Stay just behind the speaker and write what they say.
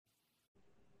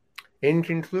In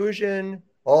conclusion,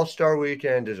 All-Star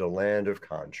Weekend is a land of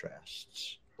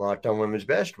contrasts. Locked On Women's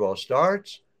Basketball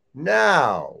starts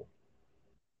now.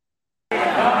 You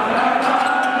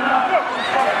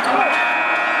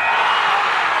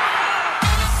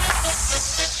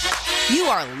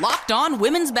are Locked On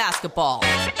Women's Basketball,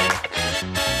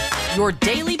 your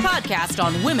daily podcast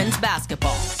on women's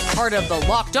basketball. Part of the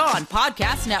Locked On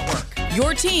Podcast Network,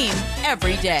 your team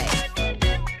every day.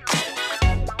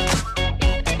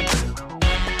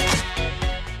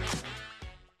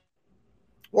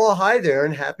 Well, hi there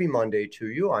and happy Monday to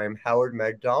you. I am Howard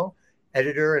Megdal,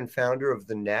 editor and founder of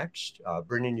The Next,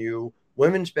 bringing you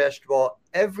women's basketball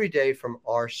every day from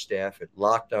our staff at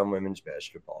Locked On Women's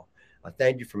Basketball.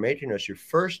 Thank you for making us your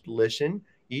first listen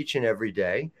each and every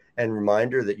day. And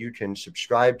reminder that you can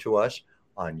subscribe to us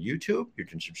on YouTube. You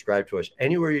can subscribe to us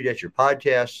anywhere you get your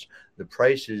podcasts. The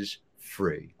price is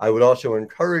free. I would also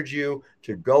encourage you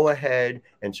to go ahead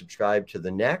and subscribe to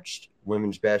The Next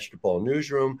Women's Basketball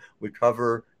Newsroom. We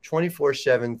cover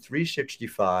 24/7,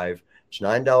 365. It's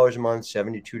 $9 a month,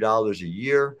 $72 a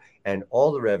year, and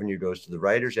all the revenue goes to the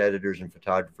writers, editors, and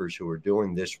photographers who are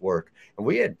doing this work. And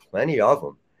we had plenty of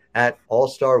them at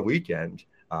All-Star Weekend.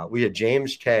 We had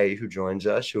James Kay, who joins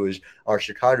us, who is our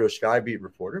Chicago Sky beat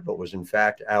reporter, but was in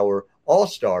fact our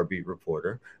All-Star beat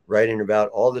reporter, writing about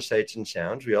all the sights and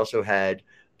sounds. We also had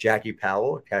Jackie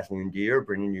Powell, Kathleen Geer,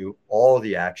 bringing you all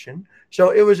the action. So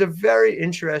it was a very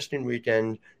interesting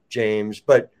weekend, James.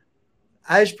 But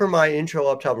as per my intro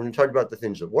up top, we're going to talk about the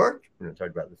things that worked. We're going to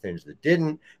talk about the things that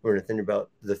didn't. We're going to think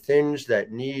about the things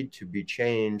that need to be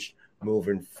changed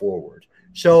moving forward.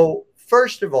 So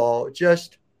first of all,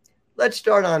 just let's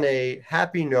start on a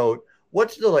happy note.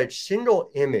 What's the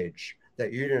single image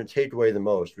that you're going to take away the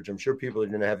most, which I'm sure people are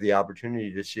going to have the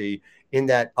opportunity to see in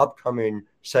that upcoming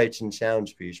Sights and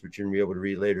Sounds piece, which you're going to be able to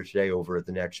read later today over at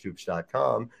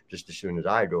thenexthoops.com, just as soon as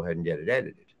I go ahead and get it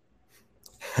edited.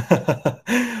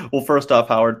 Well, first off,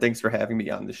 Howard, thanks for having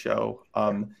me on the show.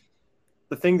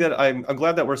 The thing that I'm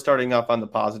glad that we're starting off on the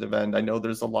positive end. I know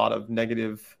there's a lot of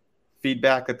negative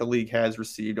feedback that the league has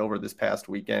received over this past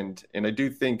weekend. And I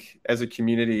do think as a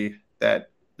community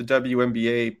that the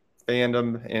WNBA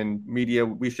fandom and media,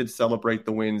 we should celebrate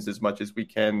the wins as much as we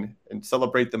can and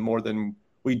celebrate them more than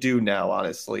we do now,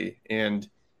 honestly. And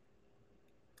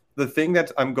the thing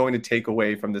that I'm going to take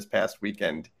away from this past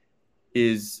weekend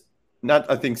is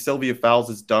I think Sylvia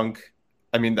Fowles' dunk.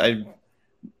 I mean,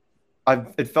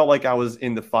 it felt like I was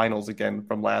in the finals again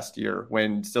from last year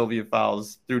when Sylvia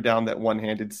Fowles threw down that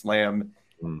one-handed slam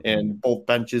and both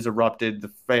benches erupted.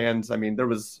 The fans, I mean, there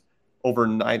was over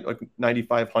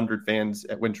 9,500 fans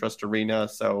at Wintrust Arena.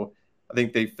 So I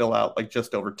think they fill out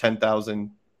just over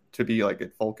 10,000 to be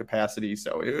at full capacity.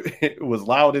 So it was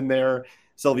loud in there.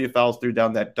 Sylvia Fowles threw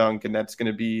down that dunk, and that's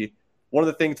going to be one of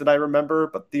the things that I remember.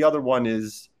 But the other one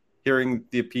is hearing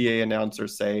the PA announcer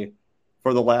say,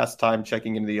 for the last time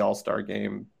checking into the All-Star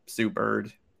game, Sue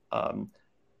Bird.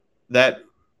 That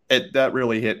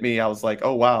really hit me. I was like,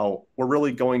 oh, wow, we're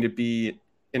really going to be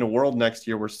in a world next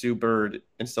year where Sue Bird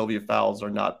and Sylvia Fowles are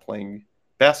not playing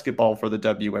basketball for the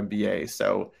WNBA.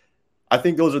 So I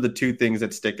think those are the two things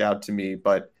that stick out to me.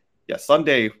 But yeah,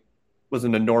 Sunday was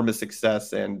an enormous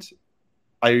success, and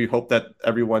I hope that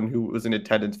everyone who was in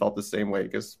attendance felt the same way,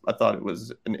 because I thought it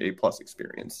was an A+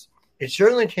 experience. It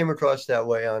certainly came across that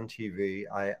way on TV.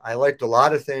 I liked a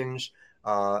lot of things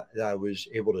that I was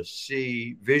able to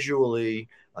see visually.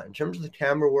 In terms of the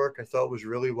camera work, I thought was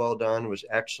really well done, was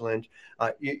excellent.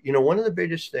 One of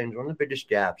the biggest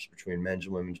gaps between men's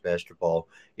and women's basketball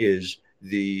is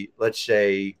the, let's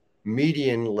say,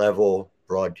 median level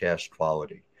broadcast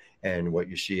quality. And what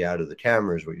you see out of the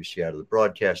cameras, what you see out of the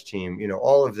broadcast team,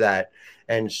 all of that.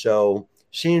 And so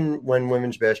seeing when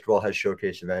women's basketball has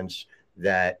showcase events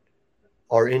that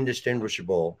are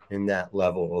indistinguishable in that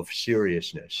level of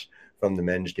seriousness from the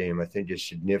men's game, I think is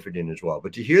significant as well.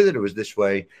 But to hear that it was this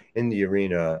way in the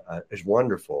arena is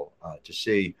wonderful to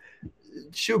see.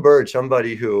 Sue Bird,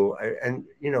 somebody who,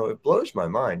 it blows my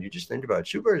mind. You just think about it.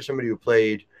 Sue Bird is somebody who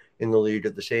played in the league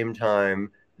at the same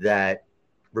time that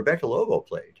Rebecca Lobo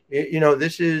played.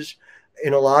 This is,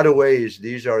 in a lot of ways,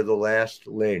 these are the last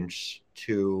links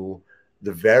to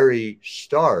the very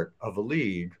start of a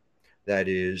league that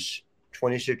is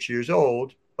 26 years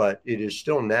old, but it is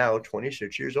still now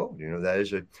 26 years old. That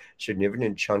is a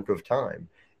significant chunk of time.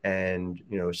 And,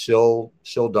 Sil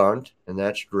dunked, and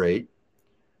that's great.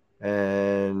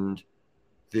 And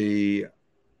the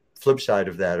flip side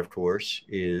of that, of course,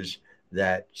 is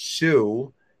that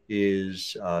Sue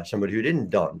is somebody who didn't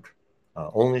dunk,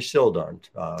 only Sil dunked.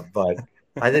 But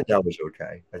I think that was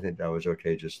okay. I think that was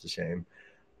okay just the same.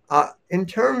 In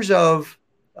terms of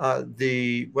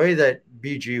the way that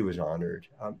BG was honored.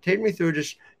 Take me through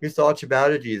just your thoughts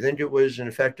about it. Do you think it was an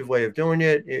effective way of doing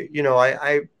it?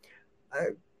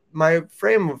 My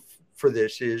frame for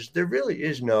this is there really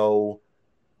is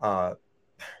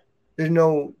there's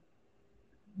no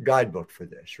guidebook for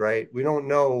this, right? We don't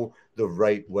know the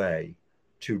right way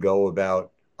to go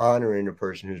about honoring a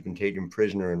person who's been taken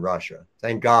prisoner in Russia.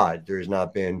 Thank God there has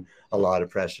not been a lot of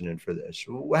precedent for this.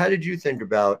 How did you think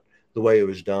about the way it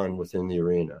was done within the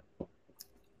arena?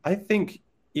 I think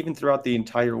even throughout the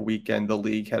entire weekend, the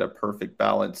league had a perfect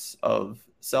balance of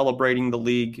celebrating the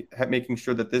league, making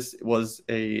sure that this was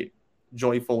a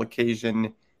joyful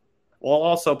occasion, while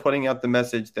also putting out the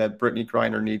message that Brittney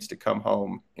Griner needs to come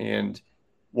home. And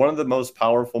one of the most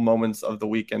powerful moments of the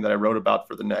weekend that I wrote about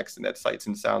for the Next in that Sights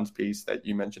and Sounds piece that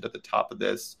you mentioned at the top of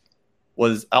this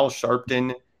was Al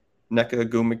Sharpton, Nneka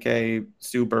Ogwumike,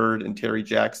 Sue Bird, and Terry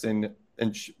Jackson,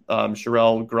 and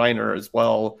Cherelle Griner as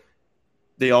well.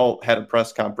 They all had a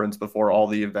press conference before all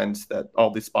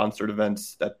the sponsored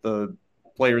events that the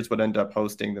players would end up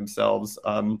hosting themselves.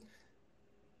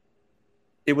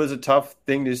 It was a tough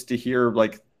thing just to hear,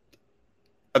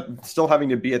 still having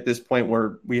to be at this point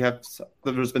where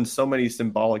there's been so many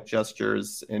symbolic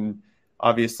gestures, and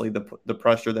obviously the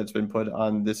pressure that's been put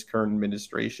on this current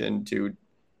administration to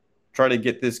try to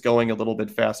get this going a little bit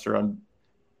faster on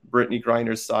Brittney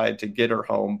Griner's side to get her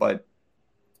home. But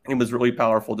it was really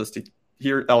powerful just to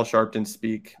hear Al Sharpton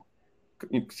speak,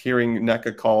 hearing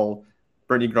Nneka call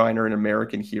Brittney Griner an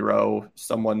American hero,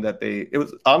 someone that it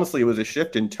was a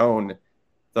shift in tone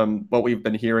from what we've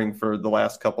been hearing for the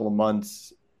last couple of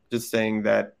months, just saying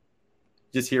that,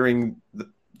 just hearing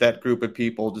that group of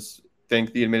people just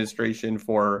thank the administration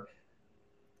for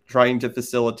trying to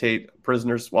facilitate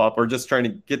prisoner swap or just trying to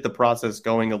get the process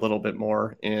going a little bit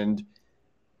more. And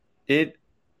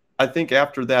I think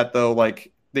after that, though,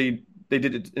 they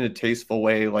did it in a tasteful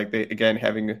way.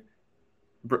 Having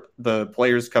the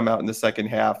players come out in the second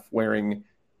half wearing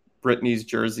Brittney's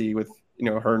jersey with,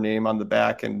 her name on the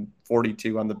back and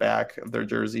 42 on the back of their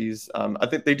jerseys. I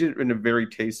think they did it in a very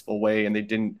tasteful way, and they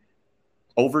didn't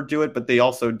overdo it, but they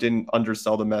also didn't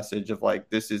undersell the message of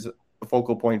this is a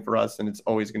focal point for us and it's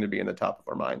always going to be in the top of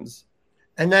our minds.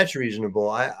 And that's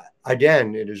reasonable.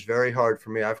 Again, it is very hard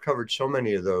for me. I've covered so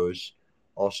many of those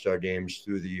All-Star games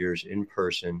through the years in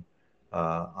person.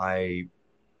 I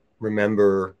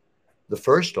remember the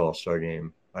first All-Star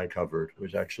game I covered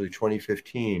was actually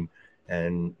 2015,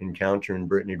 and encountering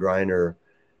Brittney Griner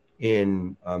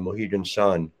in Mohegan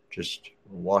Sun, just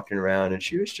walking around, and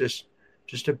she was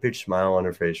just a big smile on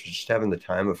her face, just having the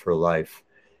time of her life.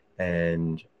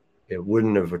 And it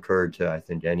wouldn't have occurred to, I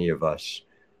think, any of us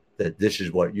that this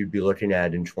is what you'd be looking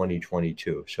at in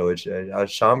 2022. So it's a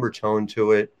somber tone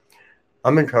to it.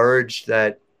 I'm encouraged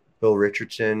that Bill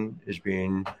Richardson is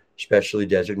being specially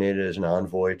designated as an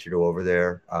envoy to go over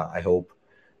there. I hope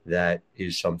that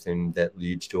is something that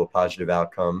leads to a positive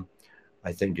outcome.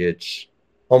 I think it's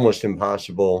almost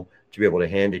impossible to be able to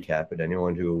handicap it.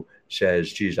 Anyone who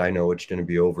says, geez, I know it's going to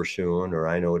be over soon, or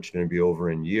I know it's going to be over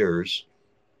in years,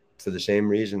 for the same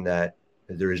reason that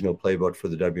there is no playbook for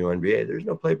the WNBA, there's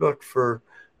no playbook for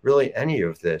really any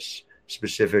of this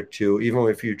specific to, even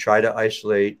if you try to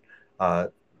isolate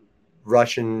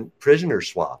Russian prisoner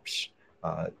swaps.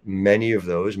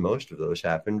 Most of those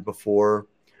happened before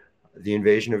the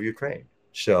invasion of Ukraine.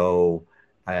 So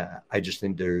I just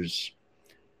think there's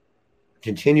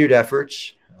continued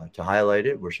efforts to highlight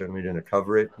it. We're certainly going to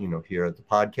cover it, here at the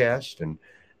podcast and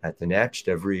at the Next,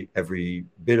 every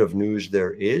bit of news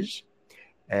there is.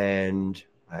 And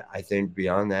I think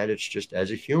beyond that, it's just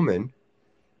as a human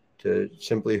to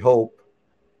simply hope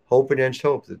against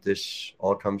hope that this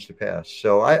all comes to pass.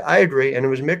 So I agree. And it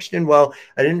was mixed in well.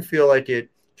 I didn't feel like it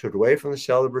took away from the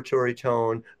celebratory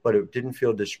tone, but it didn't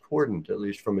feel discordant, at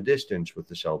least from a distance, with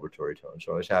the celebratory tone.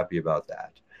 So I was happy about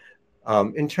that.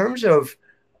 In terms of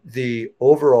the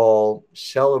overall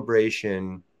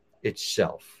celebration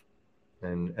itself,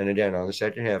 and again, on the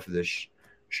second half of this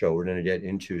show, we're going to get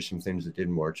into some things that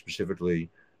didn't work,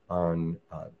 specifically on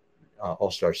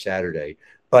All-Star Saturday.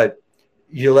 But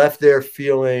you left there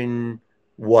feeling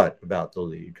what about the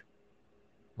league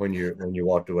when you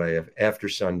walked away after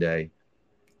Sunday?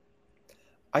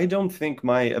 I don't think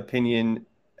my opinion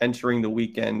entering the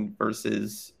weekend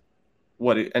versus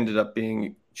what it ended up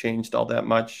being changed all that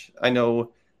much. I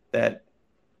know that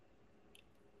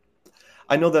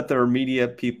there are media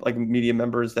people, media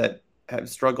members, that have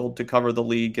struggled to cover the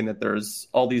league, and that there's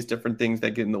all these different things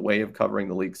that get in the way of covering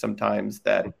the league sometimes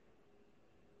that,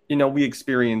 we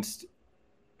experienced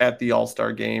at the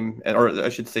All-Star game, or I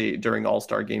should say during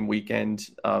All-Star game weekend.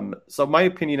 So my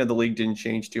opinion of the league didn't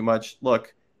change too much.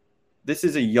 Look, this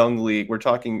is a young league. We're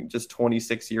talking just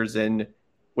 26 years in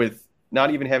with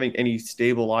not even having any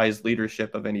stabilized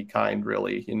leadership of any kind,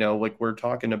 really. Like we're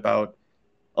talking about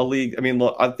a league. I mean,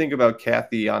 look, I think about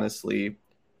Kathy, honestly,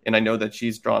 and I know that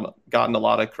she's gotten a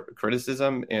lot of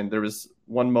criticism. And there was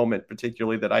one moment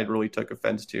particularly that I really took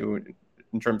offense to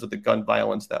in terms of the gun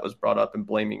violence that was brought up and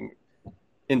blaming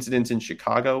incidents in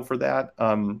Chicago for that.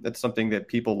 That's something that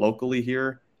people locally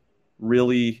here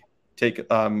really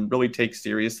take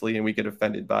seriously, and we get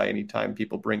offended by anytime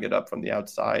people bring it up from the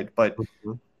outside. But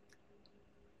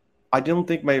I don't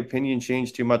think my opinion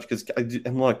changed too much because,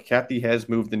 and look, Kathy has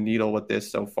moved the needle with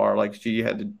this so far. Like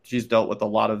she's dealt with a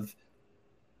lot of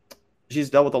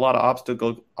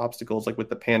obstacles, like with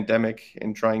the pandemic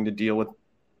and trying to deal with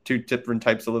two different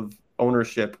types of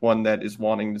ownership. One that is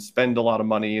wanting to spend a lot of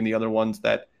money, and the other ones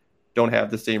that don't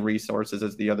have the same resources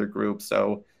as the other group.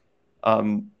 So,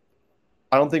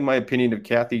 I don't think my opinion of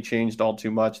Kathy changed all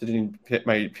too much.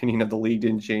 My opinion of the league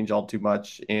didn't change all too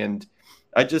much, and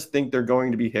I just think they're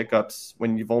going to be hiccups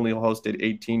when you've only hosted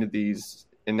 18 of these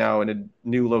and now in a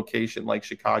new location like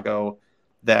Chicago,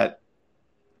 that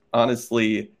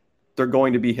honestly, they're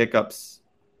going to be hiccups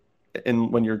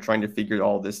when you're trying to figure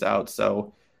all this out.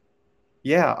 So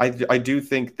yeah, I do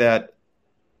think that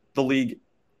the league,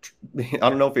 I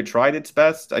don't know if it tried its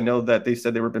best. I know that they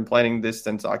said they were been planning this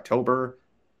since October.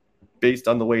 Based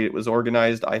on the way it was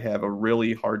organized, I have a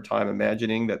really hard time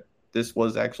imagining that this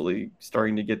was actually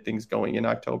starting to get things going in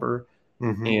October.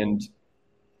 And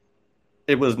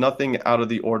it was nothing out of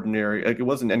the ordinary. Like, it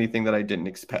wasn't anything that I didn't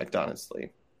expect,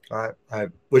 honestly.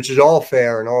 Which is all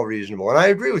fair and all reasonable. And I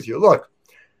agree with you. Look,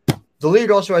 the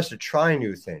league also has to try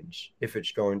new things if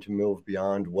it's going to move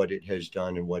beyond what it has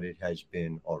done and what it has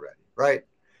been already, right?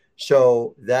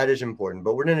 So that is important.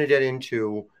 But we're going to get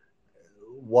into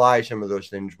why some of those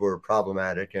things were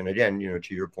problematic. And again,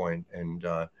 to your point, and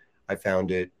I found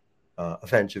it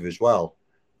offensive as well.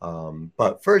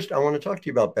 But first, I want to talk to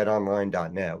you about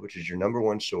betonline.net, which is your number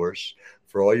one source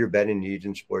for all your betting needs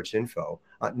and sports info.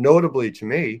 Notably to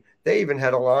me, they even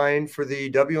had a line for the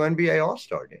WNBA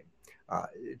All-Star game.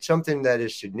 It's something that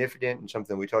is significant and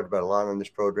something we talked about a lot on this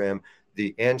program,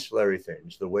 the ancillary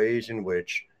things, the ways in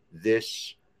which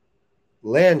this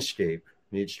landscape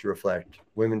needs to reflect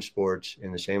women's sports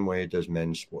in the same way it does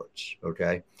men's sports,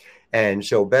 okay? And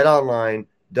so BetOnline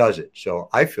does it. So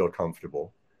I feel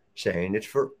comfortable saying it's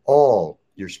for all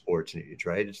your sports needs,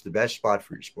 right? It's the best spot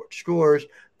for your sports scores,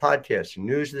 podcasts, and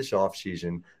news this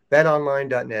offseason.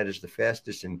 BetOnline.net is the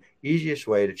fastest and easiest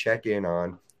way to check in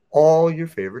on all your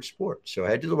favorite sports. So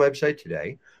head to the website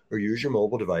today or use your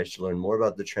mobile device to learn more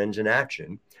about the trends in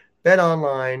action.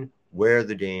 BetOnline, where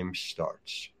the game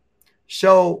starts.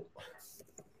 So,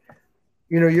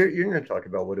 you're going to talk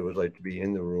about what it was like to be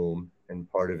in the room and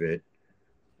part of it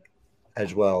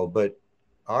as well. But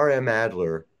R.M.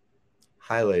 Adler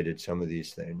highlighted some of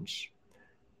these things.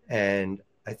 And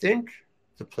I think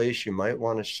the place you might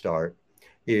want to start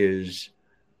is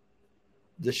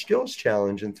the skills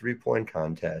challenge and three-point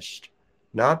contest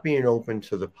not being open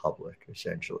to the public,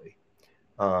 essentially.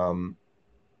 We're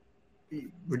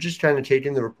just kind of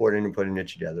taking the reporting and putting it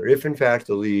together. If, in fact,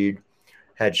 the league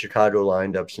had Chicago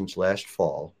lined up since last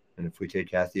fall, and if we take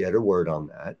Kathy at her word on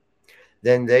that,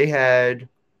 then they had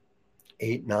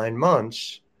 8-9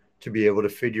 months to be able to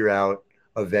figure out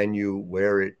a venue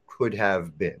where it could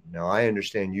have been. Now, I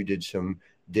understand you did some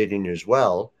digging as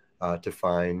well to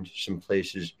find some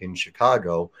places in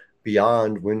Chicago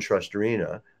beyond Wintrust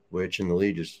Arena, which, in the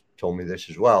league has told me this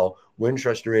as well,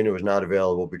 Wintrust Arena was not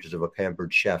available because of a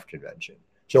Pampered Chef convention.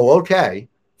 So, okay,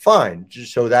 fine.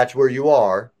 So that's where you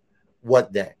are.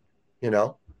 What then?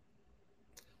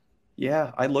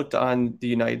 Yeah, I looked on the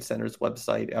United Center's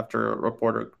website after a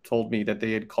reporter told me that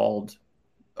they had called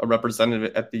a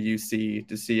representative at the UC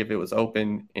to see if it was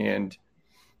open, and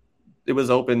it was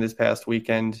open this past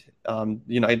weekend. The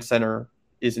United Center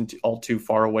isn't all too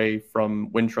far away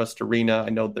from Wintrust Arena. I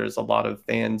know there's a lot of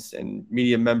fans and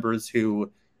media members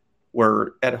who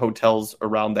were at hotels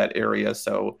around that area,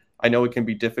 so I know it can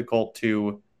be difficult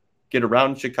to get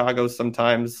around Chicago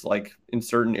sometimes, like in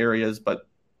certain areas, but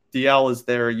DL is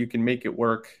there. You can make it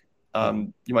work.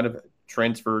 You might have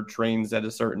transferred trains at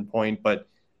a certain point, but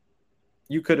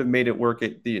you could have made it work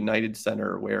at the United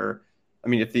Center where,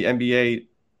 if the NBA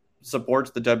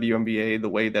supports the WNBA the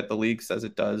way that the league says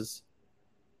it does,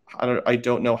 I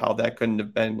don't know how that couldn't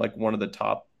have been like one of the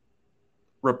top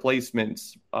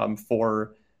replacements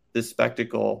for this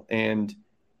spectacle. And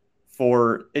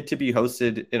for it to be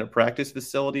hosted in a practice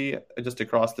facility just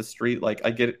across the street, like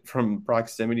I get it from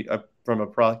a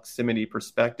proximity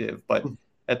perspective, but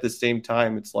at the same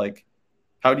time, it's like,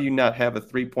 how do you not have a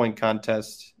 3-point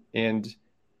contest and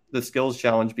the skills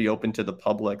challenge be open to the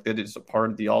public, that is a part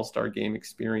of the All-Star game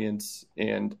experience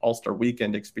and All-Star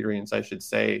weekend experience, I should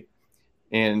say.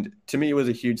 And to me, it was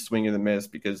a huge swing and a miss,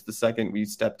 because the second we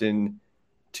stepped in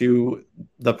to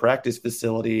the practice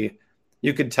facility,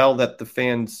 you could tell that the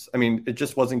fans, I mean, it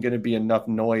just wasn't going to be enough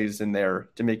noise in there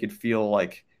to make it feel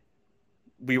like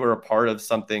we were a part of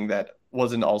something that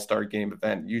was an all-star game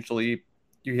event. Usually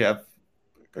you have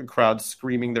a crowd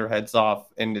screaming their heads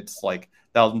off and it's like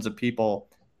thousands of people.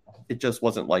 It just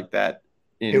wasn't like that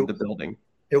in the building.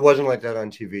 It wasn't like that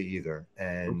on TV either.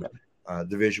 And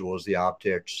the visuals, the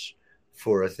optics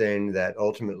for a thing that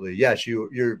ultimately, yes,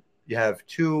 you have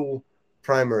two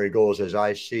primary goals as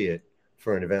I see it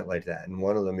for an event like that. And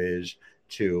one of them is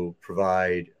to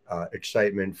provide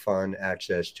excitement, fun,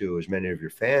 access to as many of your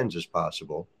fans as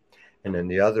possible. And then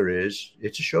the other is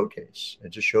it's a showcase.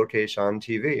 It's a showcase on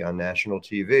TV, on national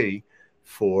TV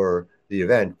for the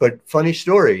event. But funny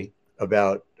story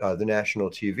about the national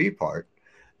TV part.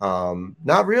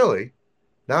 Not really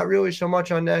so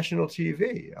much on national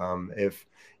TV. If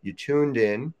you tuned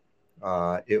in,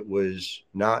 it was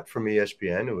not from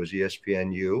ESPN. It was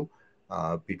ESPNU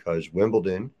because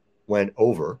Wimbledon went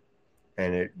over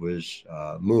and it was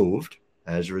moved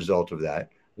as a result of that.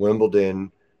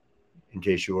 Wimbledon, in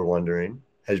case you were wondering,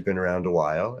 has been around a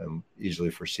while and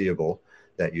easily foreseeable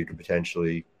that you could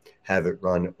potentially have it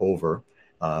run over.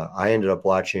 I ended up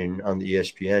watching on the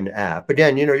ESPN app.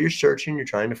 Again, you're searching, you're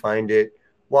trying to find it.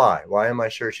 Why? Why am I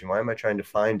searching? Why am I trying to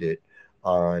find it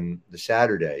on the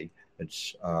Saturday?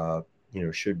 It's,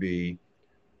 should be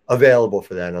available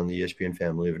for that on the ESPN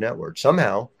family of networks.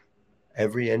 Somehow,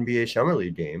 every NBA Summer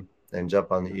League game ends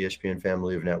up on the ESPN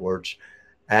family of networks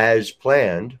as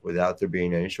planned without there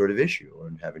being any sort of issue.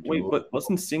 And having to Wait, but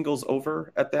wasn't singles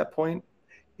over at that point?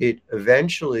 It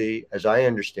eventually, as I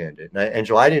understand it, and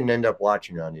so I didn't end up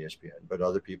watching it on ESPN, but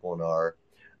other people in our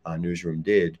newsroom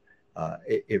did.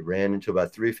 It ran until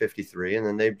about 3:53, and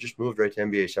then they just moved right to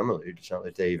NBA Summer League. It's not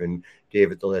like they even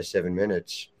gave it the last 7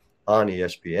 minutes on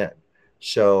ESPN.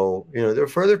 So, there were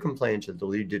further complaints that the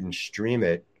league didn't stream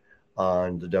it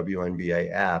on the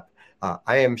WNBA app.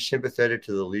 I am sympathetic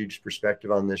to the league's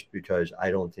perspective on this because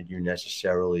I don't think you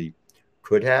necessarily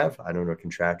could have. I don't know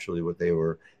contractually what they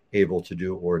were able to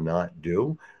do or not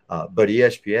do. But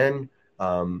ESPN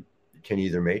can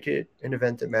either make it an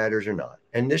event that matters or not.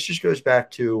 And this just goes back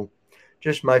to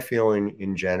just my feeling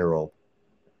in general.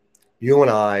 You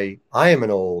and I am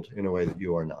an old in a way that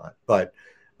you are not, but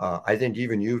I think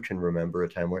even you can remember a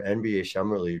time where NBA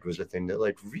Summer League was a thing that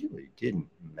really didn't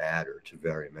matter to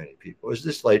very many people. It was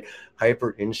this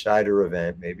hyper insider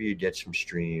event. Maybe you'd get some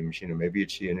streams, maybe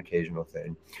you'd see an occasional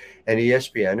thing. And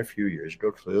ESPN a few years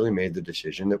ago clearly made the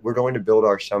decision that we're going to build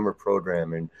our summer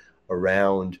programming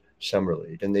around Summer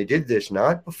League. And they did this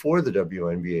not before the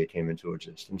WNBA came into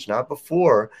existence, not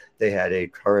before they had a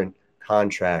current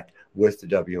contract with the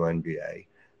WNBA.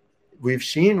 We've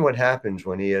seen what happens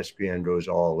when ESPN goes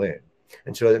all in.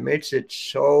 And so it makes it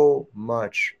so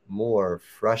much more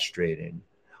frustrating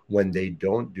when they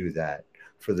don't do that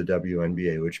for the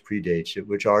WNBA, which predates it,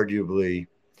 which arguably,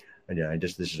 and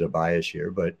this is a bias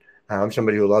here, but I'm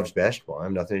somebody who loves basketball.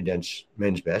 I'm nothing against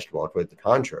men's basketball. Quite the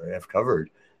contrary. I've covered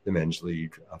the men's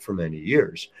league for many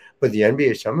years. But the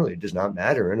NBA Summer League does not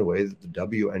matter in a way that the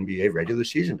WNBA regular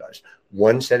season does.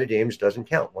 One set of games doesn't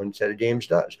count. One set of games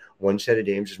does. One set of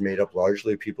games is made up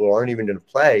largely of people who aren't even going to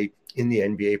play in the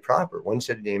NBA proper. One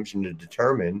set of games is going to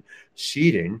determine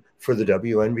seeding for the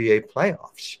WNBA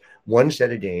playoffs. One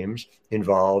set of games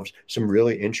involves some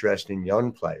really interesting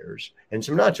young players and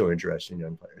some not so interesting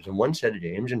young players. And one set of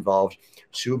games involves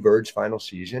Sue Bird's final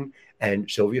season and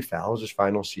Sylvia Fowles'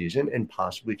 final season and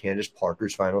possibly Candace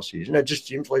Parker's final season. It just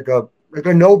seems like a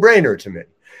no-brainer to me.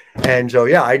 And so,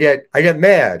 yeah, I get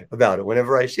mad about it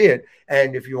whenever I see it.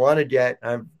 And if you want to get,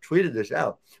 I've tweeted this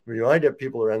out, when you want to get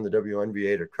people around the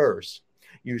WNBA to curse,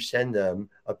 you send them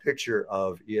a picture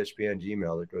of ESPN's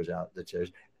email that goes out that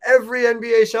says, every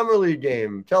NBA Summer League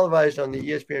game televised on the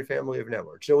ESPN family of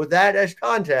networks. So with that as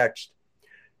context,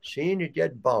 seeing it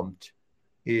get bumped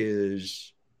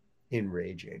is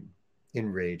enraging.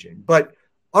 But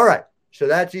all right, so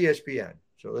that's ESPN.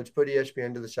 So let's put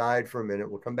ESPN to the side for a minute.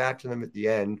 We'll come back to them at the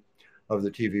end of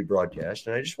the TV broadcast.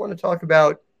 And I just want to talk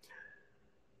about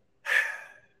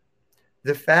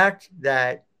the fact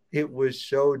that it was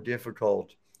so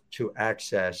difficult to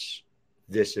access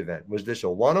this event. Was this a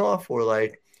one-off or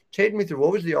take me through,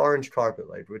 what was the orange carpet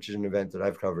like, which is an event that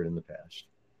I've covered in the past?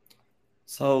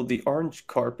 So the orange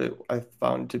carpet I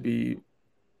found to be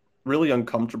really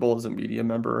uncomfortable as a media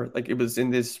member. It was in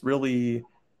this really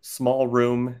small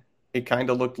room It kind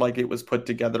of looked like it was put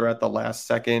together at the last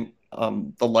second.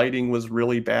 The lighting was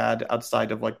really bad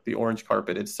outside of like the orange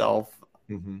carpet itself.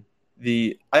 Mm-hmm.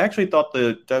 I actually thought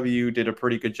the W did a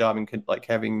pretty good job in like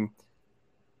having,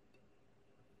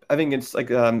 I think it's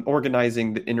like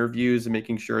organizing the interviews and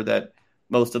making sure that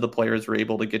most of the players were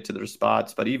able to get to their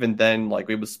spots. But even then, like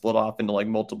it was split off into like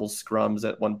multiple scrums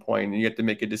at one point, and you have to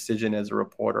make a decision as a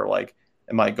reporter, like,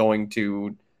 am I going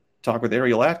to talk with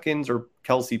Ariel Atkins or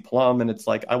Kelsey Plum? And it's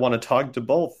like, I want to talk to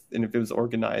both. And if it was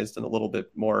organized and a little bit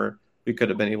more, we could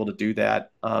have been able to do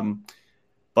that.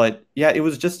 But yeah, it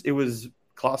was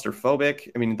claustrophobic.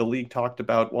 I mean, the league talked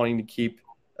about wanting to keep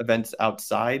events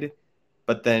outside,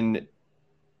 but then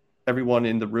everyone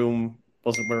in the room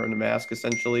wasn't wearing a mask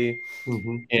essentially.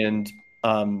 Mm-hmm. And,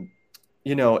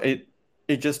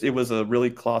 it was a really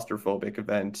claustrophobic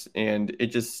event, and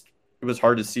it was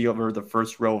hard to see over the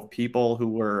first row of people who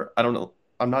were, I don't know,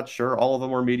 I'm not sure all of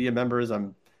them were media members.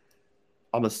 I'm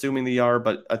assuming they are,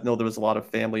 but I know there was a lot of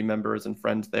family members and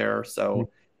friends there. So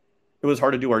it was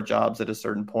hard to do our jobs at a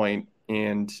certain point.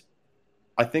 And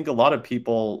I think a lot of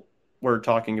people were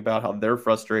talking about how they're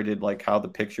frustrated, like how the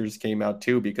pictures came out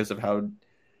too, because of how,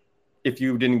 if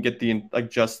you didn't get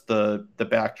just the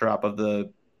backdrop of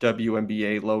the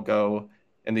WNBA logo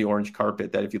and the orange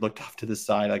carpet, that if you looked off to the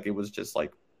side, like it was just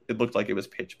like, it looked like it was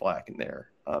pitch black in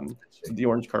there. So the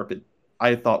orange carpet,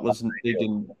 I thought they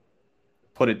didn't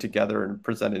put it together and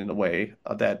present it in a way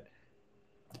that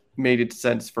made it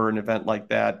sense for an event like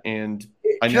that. And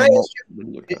I know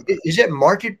is it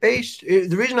market based?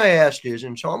 The reason I asked is,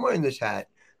 and so I'm wearing this hat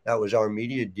that was our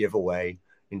media giveaway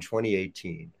in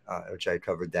 2018, which I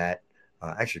covered that.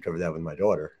 I actually covered that with my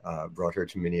daughter, brought her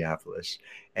to Minneapolis,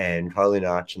 and Carly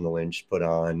Notch and the Lynch put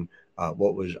on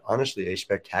what was honestly a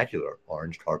spectacular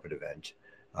orange carpet event.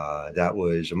 That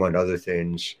was, among other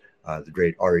things, the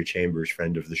great Ari Chambers,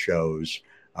 friend of the show's,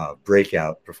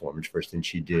 breakout performance, first thing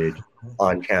she did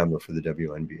on camera for the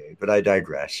WNBA. But I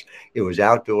digress. It was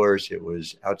outdoors. It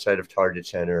was outside of Target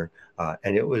Center,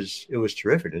 and it was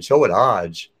terrific. And so at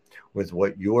odds with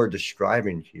what you're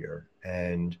describing here.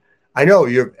 And I know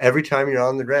every time you're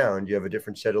on the ground, you have a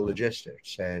different set of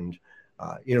logistics, and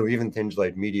even things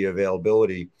like media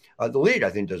availability. The league, I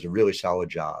think, does a really solid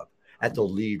job at the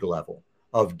league level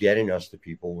of getting us the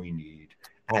people we need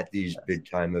at these big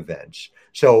time events.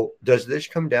 So does this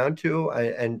come down to,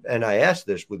 and I ask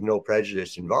this with no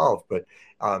prejudice involved, but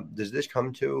does this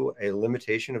come to a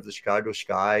limitation of the Chicago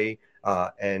Sky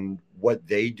and what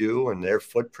they do and their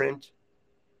footprint?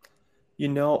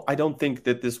 I don't think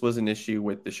that this was an issue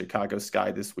with the Chicago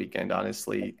Sky this weekend,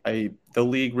 honestly. The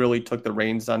league really took the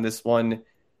reins on this one,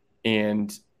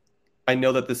 and I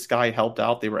know that the Sky helped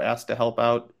out. They were asked to help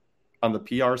out on the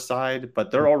PR side,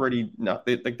 but they're already not,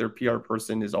 like their PR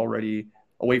person is already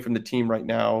away from the team right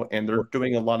now, and they're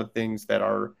doing a lot of things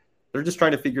they're just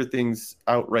trying to figure things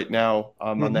out right now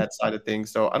on that side of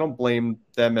things. So I don't blame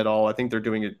them at all. I think they're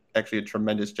doing actually a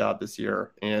tremendous job this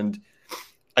year, and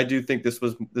I do think this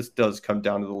does come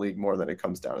down to the league more than it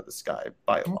comes down to the Sky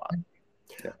by a lot.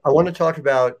 Yeah. I want to talk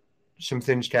about some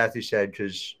things Kathy said,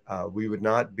 because we would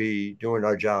not be doing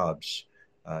our jobs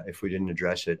if we didn't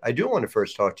address it. I do want to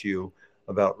first talk to you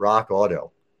about Rock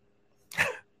Auto.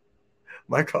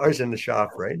 My car's in the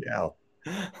shop right now,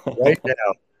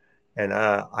 and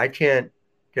I can't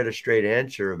get a straight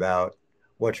answer about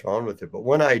what's wrong with it. But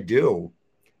when I do,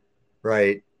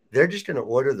 right, they're just going to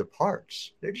order the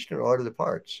parts.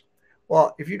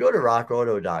 Well, if you go to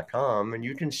rockauto.com, and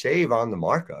you can save on the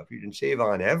markup, you can save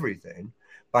on everything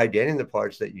by getting the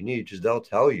parts that you need, because they'll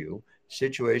tell you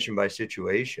situation by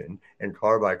situation and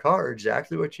car by car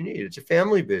exactly what you need. It's a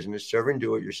family business serving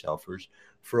do-it-yourselfers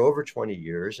for over 20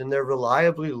 years, and they're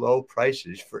reliably low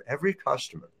prices for every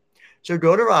customer. So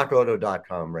go to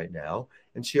rockauto.com right now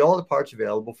and see all the parts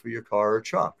available for your car or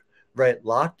truck. Right,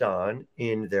 locked on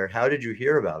in their How Did You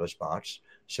Hear About Us box,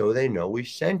 so they know we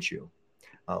sent you.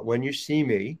 When you see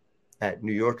me at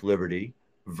New York Liberty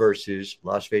versus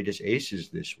Las Vegas Aces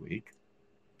this week,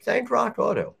 thank Rock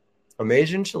Auto.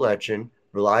 Amazing selection,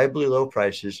 reliably low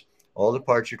prices, all the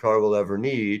parts your car will ever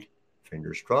need.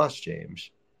 Fingers crossed,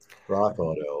 James.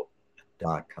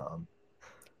 rockauto.com.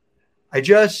 I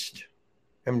just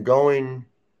am going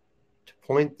to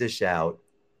point this out.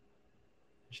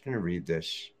 I'm just going to read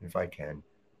this if I can.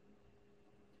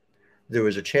 There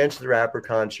was a Chance the Rapper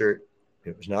concert.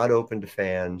 It was not open to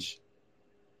fans.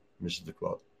 This is the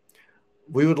quote.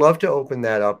 We would love to open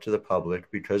that up to the public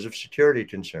because of security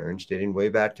concerns dating way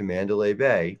back to Mandalay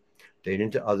Bay,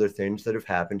 dating to other things that have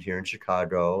happened here in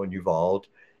Chicago and Uvalde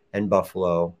and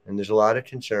Buffalo. And there's a lot of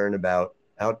concern about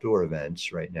outdoor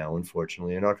events right now,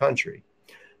 unfortunately, in our country.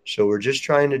 So we're just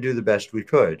trying to do the best we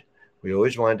could. We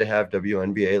always wanted to have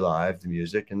WNBA Live, the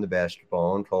music and the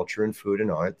basketball and culture and food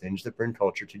and art, things that bring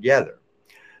culture together.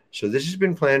 So this has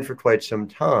been planned for quite some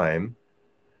time.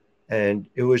 And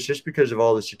it was just because of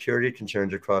all the security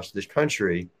concerns across this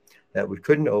country that we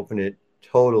couldn't open it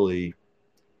totally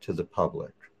to the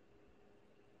public.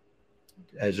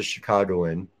 As a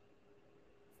Chicagoan,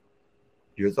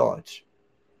 your thoughts?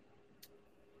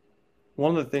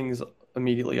 One of the things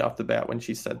immediately off the bat when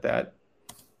she said that,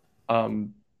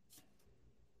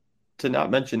 to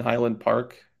not mention Highland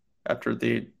Park after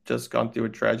they just gone through a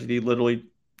tragedy, literally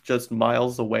just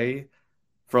miles away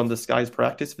from the Skies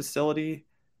practice facility,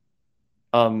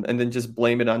 and then just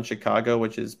blame it on Chicago,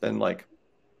 which has been like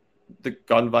the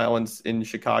gun violence in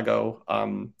Chicago.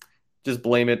 Just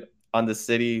blame it on the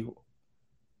city,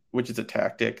 which is a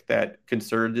tactic that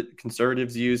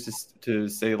conservatives use to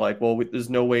say like, well, there's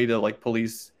no way to like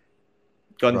police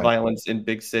gun violence in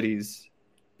big cities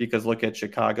because look at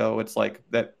Chicago. It's like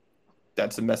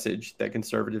that's a message that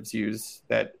conservatives use.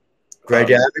 That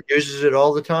Greg Abbott uses it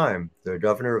all the time. The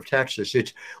governor of Texas.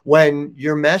 It's when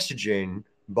your messaging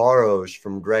borrows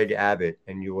from Greg Abbott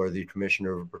and you are the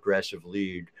commissioner of a progressive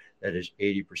league that is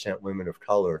 80% women of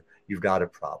color, you've got a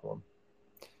problem.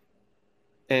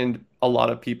 And a lot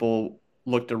of people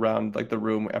looked around like the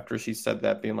room after she said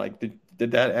that, being like,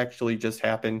 did that actually just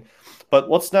happen? But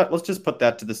let's just put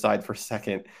that to the side for a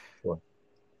second. Sure.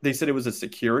 They said it was a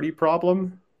security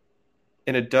problem.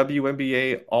 In a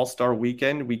WNBA All-Star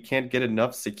weekend, we can't get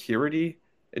enough security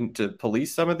and to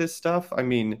police some of this stuff. I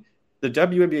mean, the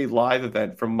WNBA Live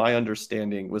event, from my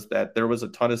understanding, was that there was a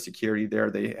ton of security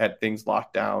there. They had things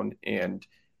locked down, and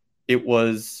it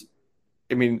was,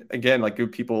 I mean, again, like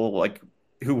people like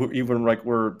who even like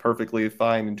were perfectly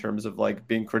fine in terms of like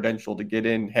being credentialed to get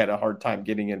in had a hard time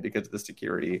getting in because of the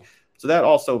security. So that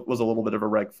also was a little bit of a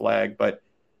red flag. But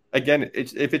again,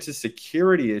 if it's a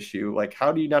security issue, like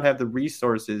how do you not have the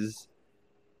resources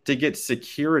to get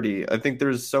security? I think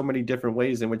there's so many different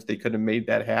ways in which they could have made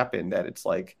that happen that it's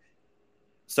like,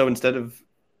 so instead of,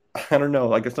 I don't know,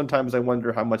 like sometimes I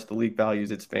wonder how much the league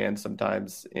values its fans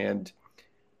sometimes. And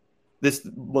this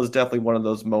was definitely one of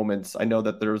those moments. I know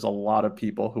that there's a lot of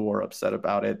people who are upset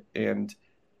about it, and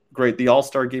great. The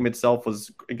All-Star game itself was,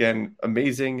 again,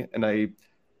 amazing. And I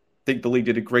think the league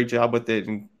did a great job with it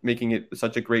and making it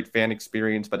such a great fan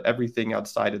experience. But everything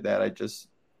outside of that,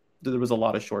 there was a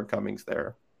lot of shortcomings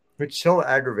there. It's so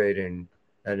aggravating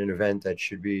at an event that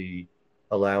should be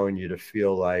allowing you to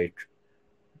feel like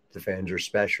the fans are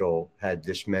special, had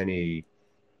this many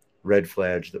red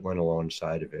flags that went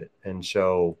alongside of it. And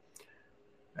so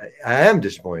I am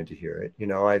disappointed to hear it. You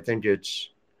know, I think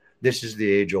this is the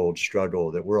age-old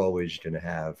struggle that we're always going to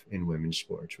have in women's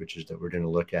sports, which is that we're going to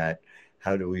look at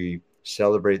how do we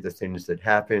celebrate the things that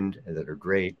happened and that are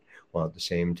great, while at the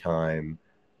same time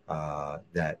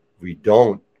that we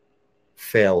don't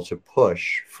fail to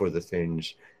push for the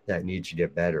things that need to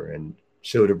get better. And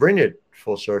so to bring it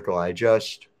full circle,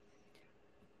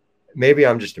 maybe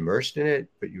I'm just immersed in it,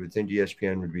 but you would think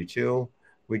ESPN would be too.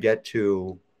 We get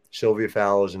to Sylvia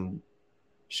Fowles and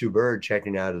Sue Bird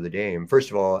checking out of the game, first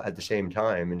of all, at the same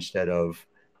time, instead of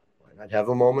why not have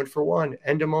a moment for one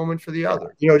and a moment for the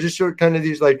other? You know, just sort of kind of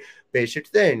these like basic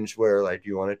things where like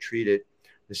you want to treat it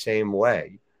the same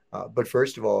way. But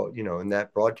first of all, you know, in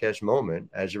that broadcast moment,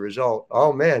 as a result,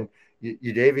 oh man,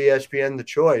 you gave ESPN the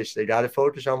choice. They got to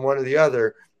focus on one or the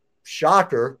other.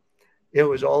 Shocker. It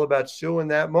was all about Sue in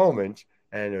that moment.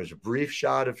 And there was a brief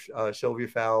shot of Sylvia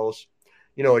Fowles.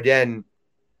 You know, again,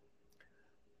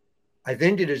 I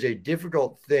think it is a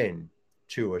difficult thing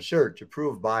to assert, to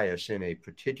prove bias in a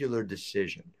particular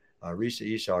decision.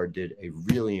 Risa Issar did a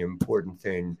really important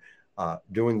thing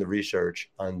doing the research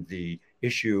on the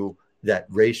issue that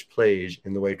race plays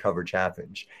in the way coverage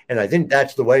happens. And I think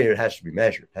that's the way it has to be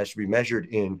measured. It has to be measured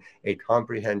in a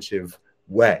comprehensive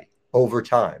way over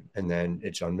time. And then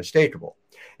it's unmistakable.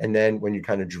 And then when you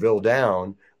kind of drill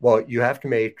down, well, you have to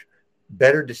make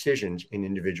better decisions in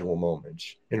individual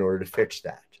moments in order to fix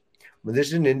that. But this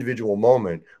is an individual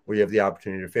moment where you have the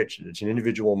opportunity to fix it. It's an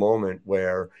individual moment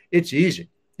where it's easy.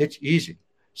 It's easy.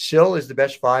 Syl is the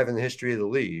best 5 in the history of the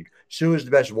league. Sue is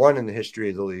the best 1 in the history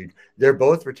of the league. They're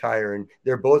both retiring.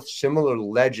 They're both similar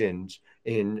legends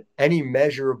in any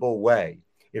measurable way.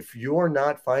 If you're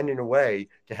not finding a way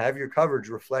to have your coverage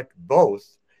reflect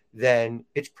both, then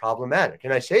it's problematic.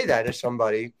 And I say that as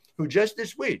somebody who just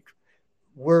this week,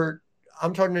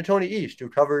 I'm talking to Tony East, who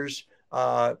covers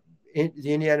the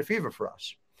Indiana Fever for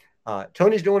us.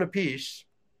 Tony's doing a piece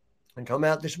and come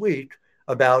out this week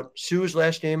about Sue's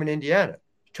last game in Indiana.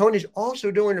 Tony's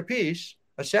also doing a piece,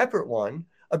 a separate one,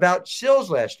 about Syl's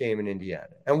last game in Indiana.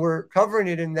 And we're covering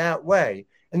it in that way.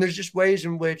 And there's just ways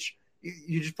in which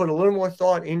you just put a little more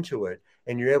thought into it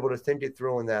and you're able to think it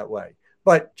through in that way.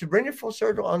 But to bring it full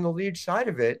circle on the lead side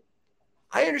of it,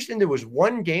 I understand there was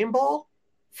one game ball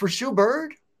for Sue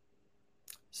Bird.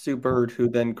 Sue Bird, who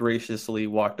then graciously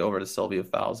walked over to Sylvia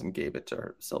Fowles and gave it to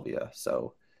her, Sylvia.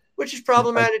 So, which is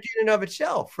problematic in and of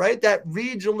itself, right? That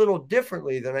reads a little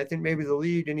differently than I think maybe the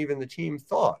league and even the team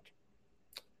thought.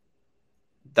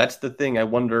 That's the thing. I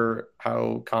wonder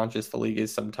how conscious the league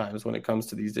is sometimes when it comes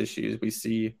to these issues. We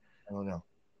see, I don't know,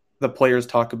 the players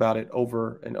talk about it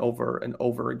over and over and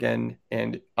over again.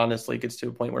 And honestly, it gets to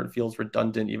a point where it feels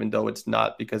redundant, even though it's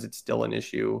not, because it's still an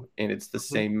issue and it's the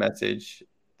same message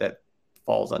that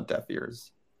falls on deaf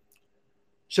ears.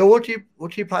 So we'll keep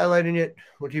highlighting it.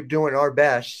 We'll keep doing our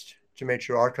best to make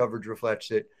sure our coverage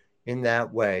reflects it in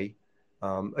that way.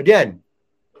 Again,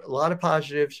 a lot of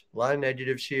positives, a lot of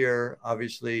negatives here.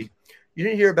 Obviously, you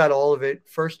didn't hear about all of it.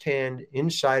 Firsthand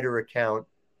insider account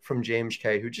from James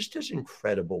Kay, who just does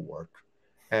incredible work.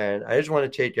 And I just want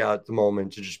to take out the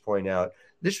moment to just point out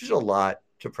this was a lot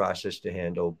to process, to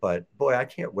handle. But boy, I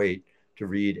can't wait to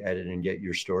read, edit, and get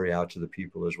your story out to the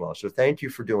people as well. So thank you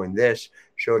for doing this.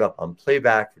 Showed up on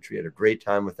playback, which we had a great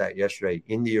time with that yesterday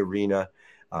in the arena.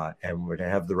 And we're going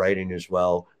to have the writing as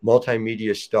well.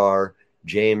 Multimedia star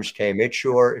James Kay. Make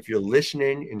sure if you're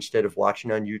listening instead of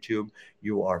watching on YouTube,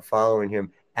 you are following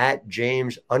him at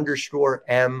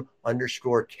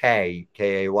James_M_K,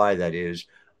 K-A-Y, that is,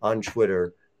 on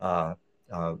Twitter.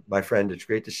 My friend, it's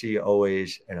great to see you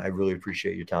always, and I really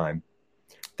appreciate your time.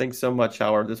 Thanks so much,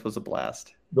 Howard. This was a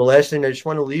blast. The last thing I just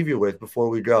want to leave you with before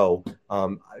we go,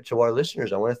 to our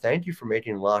listeners, I want to thank you for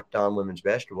making Locked On Women's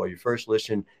Basketball your first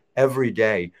listen every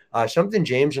day. Something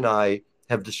James and I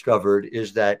have discovered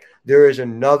is that there is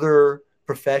another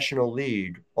professional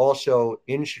league also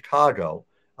in Chicago.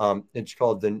 It's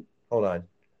called the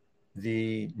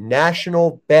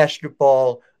National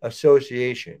Basketball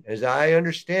Association. As I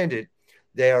understand it,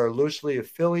 they are loosely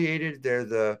affiliated. They're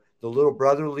the little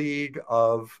brother league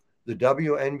of the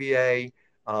WNBA.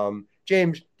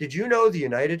 James, did you know the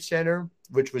United Center,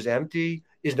 which was empty,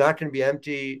 is not going to be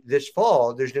empty this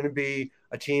fall? There's going to be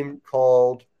a team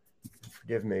called,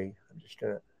 forgive me,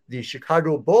 the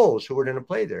Chicago Bulls, who are going to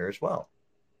play there as well.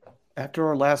 After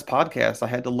our last podcast, I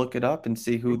had to look it up and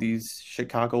see who these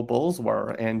Chicago Bulls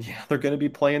were. And yeah, they're going to be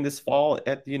playing this fall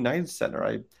at the United Center.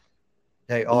 I'd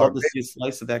love to see a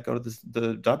slice of that go to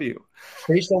the W.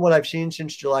 Based on what I've seen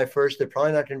since July 1st, they're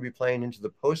probably not going to be playing into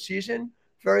the postseason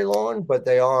very long, but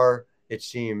they are, it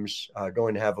seems,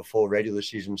 going to have a full regular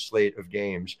season slate of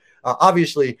games.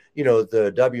 Obviously,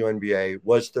 the WNBA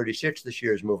was 36 this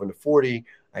year, is moving to 40.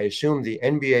 I assume the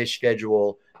NBA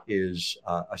schedule is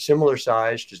a similar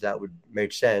size, because that would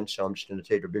make sense. So I'm just going to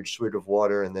take a big swig of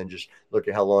water and then just look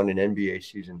at how long an NBA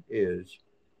season is.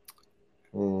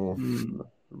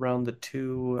 Around the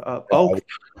two, a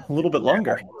little bit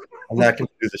longer. I'm not going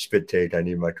to do the spit take. I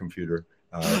need my computer.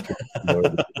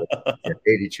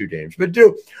 82 games. But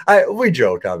we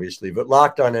joke, obviously, but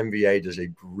Locked On NBA does a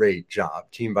great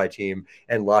job, team by team,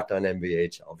 and Locked On NBA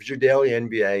itself. It's your daily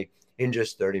NBA in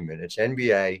just 30 minutes.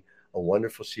 NBA, a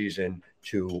wonderful season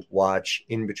to watch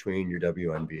in between your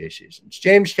WNBA seasons.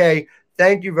 James Kay,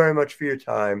 thank you very much for your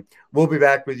time. We'll be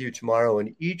back with you tomorrow,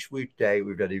 and each weekday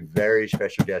we've got a very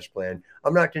special guest plan.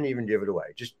 I'm not going to even give it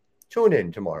away. Just tune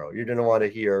in tomorrow. You're going to want to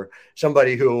hear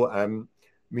somebody who,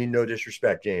 mean no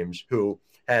disrespect, James, who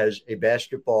has a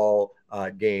basketball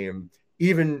game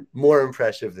even more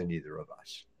impressive than either of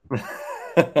us.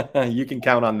 You can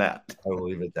count on that. I will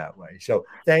leave it that way. So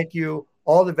thank you.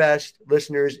 All the best.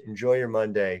 Listeners, enjoy your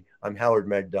Monday. I'm Howard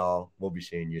Megdal. We'll be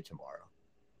seeing you tomorrow.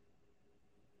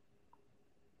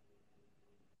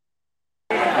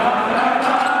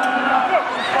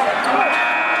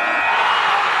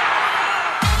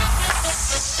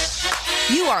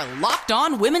 You are Locked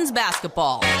On Women's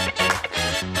Basketball,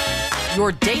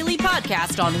 your daily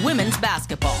podcast on women's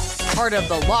basketball. Part of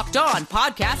the Locked On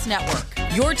Podcast Network,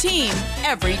 your team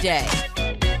every day.